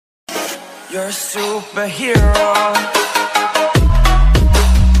You're a superhero.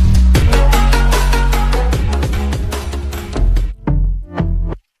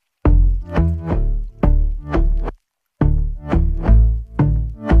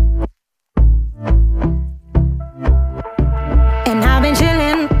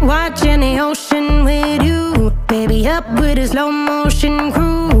 Watching the ocean with you, baby, up with a slow motion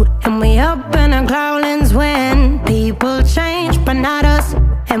crew. And we up in our cloudlands when people change, but not us.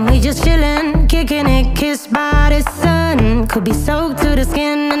 And we just chillin', kicking it, kissed by the sun. Could be soaked to the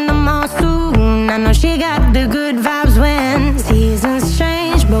skin in the mall soon. I know she got the good vibes when seasons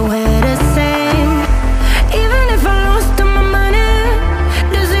change, but we're the same. Even if I lost all my money,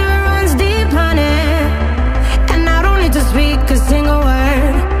 the zero runs deep, honey. And I don't need to speak a single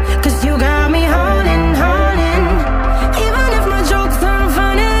word, 'cause you got me holding, holding. Even if my jokes aren't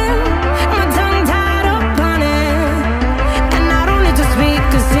funny, my tongue tied up on it. And I don't need to speak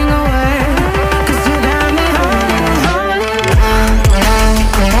a single word, 'cause you got me holding, holding.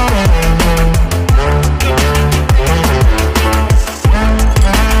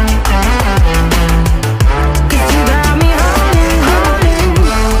 'Cause you got me holding, holding.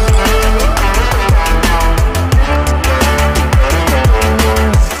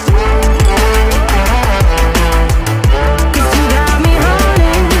 'Cause you got me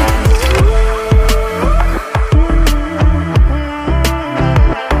holding.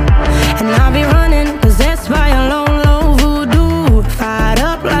 And I'll be running, possessed by a low, low voodoo. Fired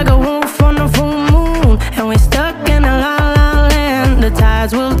up like a wolf on a full moon. And we're stuck in a la la land. The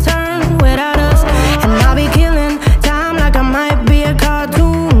tides will turn without us. And I'll be killing time like I might be a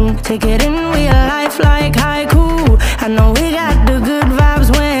cartoon. Take it in real life like haiku. I know we got the good vibes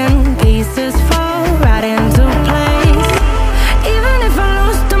when pieces fall right into place. Even if I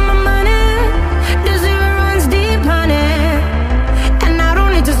lost all my money, the zero runs deep, honey. And I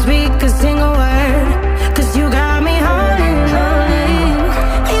don't need to speak a single word, 'cause you got me holding, holding.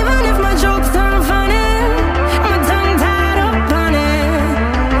 Even if my jokes aren't funny, my tongue tied up on it.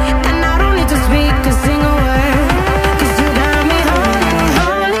 And I don't need to speak a single word, 'cause you got me holding,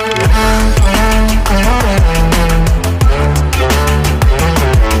 holding.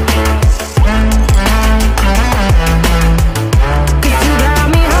 'Cause you got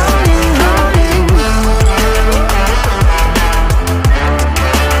me holding, holding.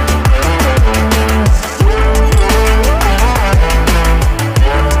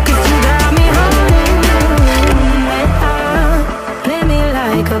 'Cause you got me holding. Play me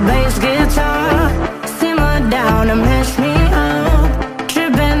like a bass guitar, simmer down and mash me up.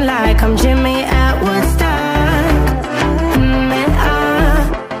 Tripping like I'm Jimmy at Woodstock.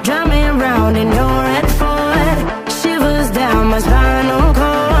 Drive me around in your red Ford, shivers down my spinal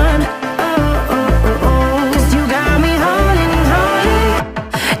cord. Oh, oh, oh, oh. 'Cause you got me holding, holding.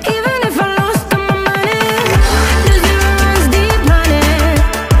 Even if I lost all my money, the zero runs deep, honey.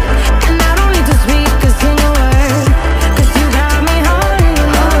 And I don't need to speak a single word, 'cause you got me holding,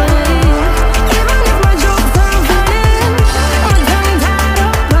 holding. Even if my jokes aren't funny, my tongue tied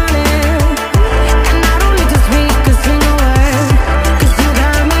up on it. And I don't need to speak a single word, 'cause you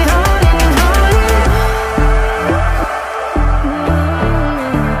got me holding, holding.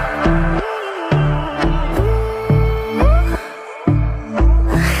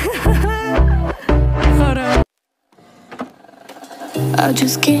 Hold on. I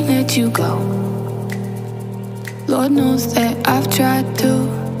just can't let you go. Lord knows that I've tried to.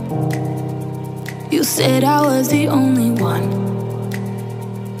 You said I was the only one.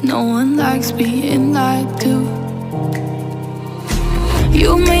 No one likes being lied to.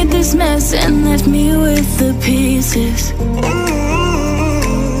 You made this mess and left me with the pieces.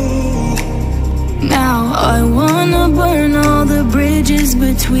 Now I wanna burn all the bridges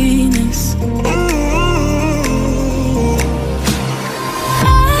between us.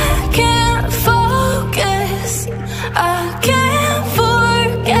 I can't focus, I can't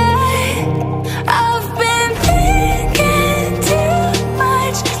forget. I've been thinking too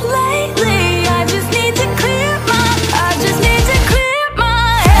much lately. I just need to clear my head. I just need to clear my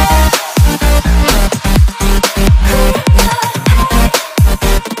head.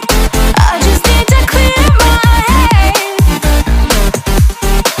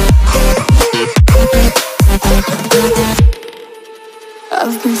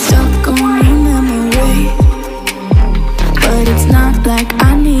 I've been stuck on your memory, but it's not like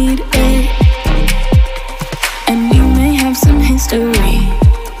I need it. And you may have some history,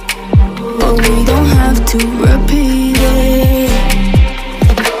 but we don't have to repeat it.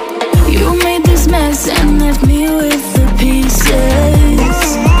 You made this mess and left me with the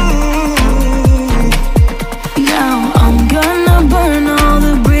pieces. Now I'm gonna burn all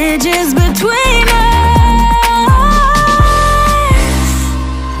the bridges between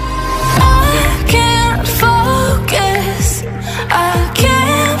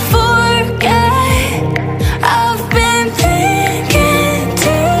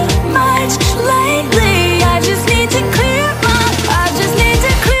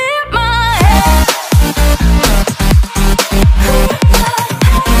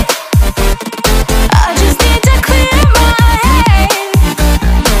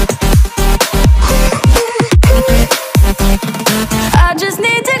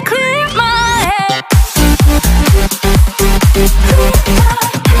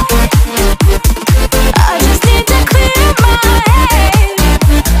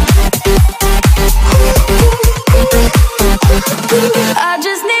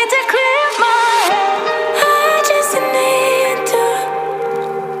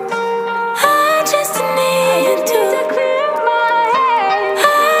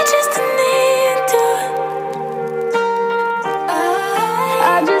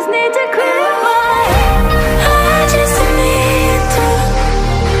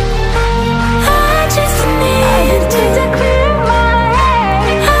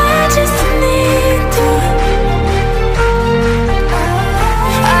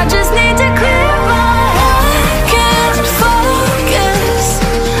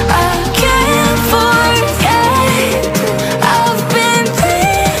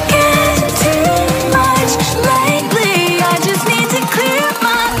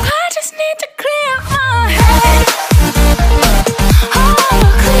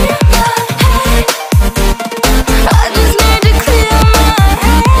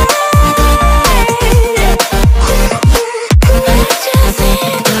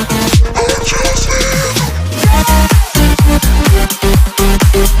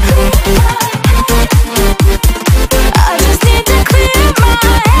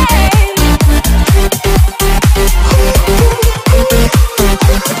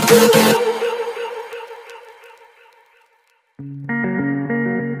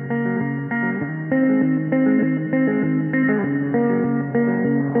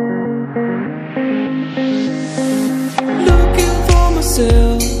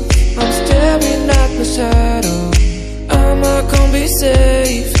shadow. Am I gonna be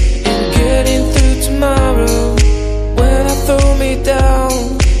safe in getting through tomorrow? When I throw me down,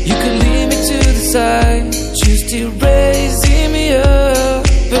 you could lead me to the side. You still raising me up,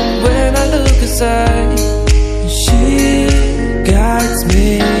 but when I look aside, she guides me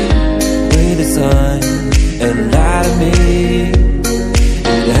with the sun and light of me.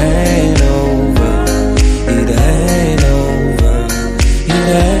 It ain't over, it ain't over, it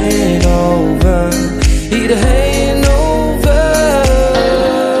ain't over, it ain't over.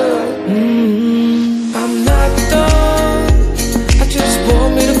 I'm not done, I just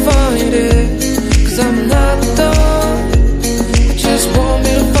want me to find it. Cause I'm not done, I just want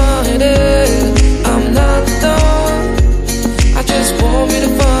me to find it. I'm not done, I just want me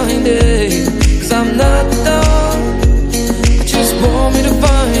to find it. Cause I'm not done, I just want me to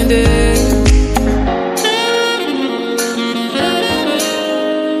find it.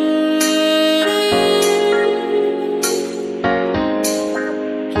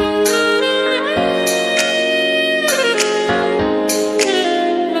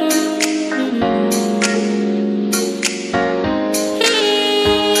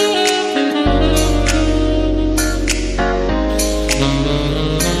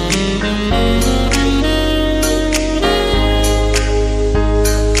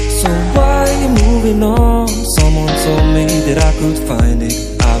 On. Someone told me that I could find it.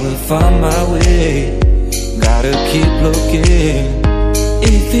 I will find my way. Gotta keep looking.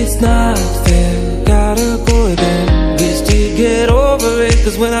 If it's not fair, gotta go again. We still get over it.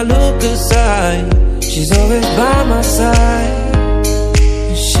 Cause when I look aside, she's always by my side.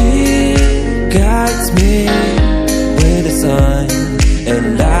 She guides me with the sun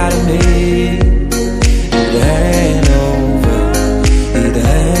and light of me. It ain't over, it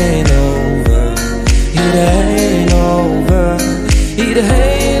ain't over, it ain't over, it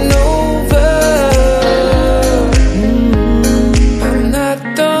ain't over. I'm not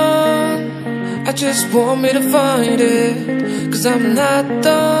done, I just want me to find it. Cause I'm not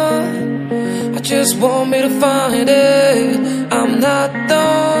done, I just want me to find it. I'm not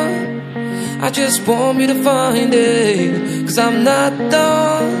done, I just want me to find it. Cause I'm not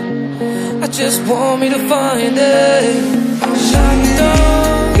done, I just want me to find it. I'm not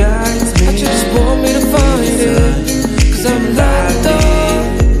done.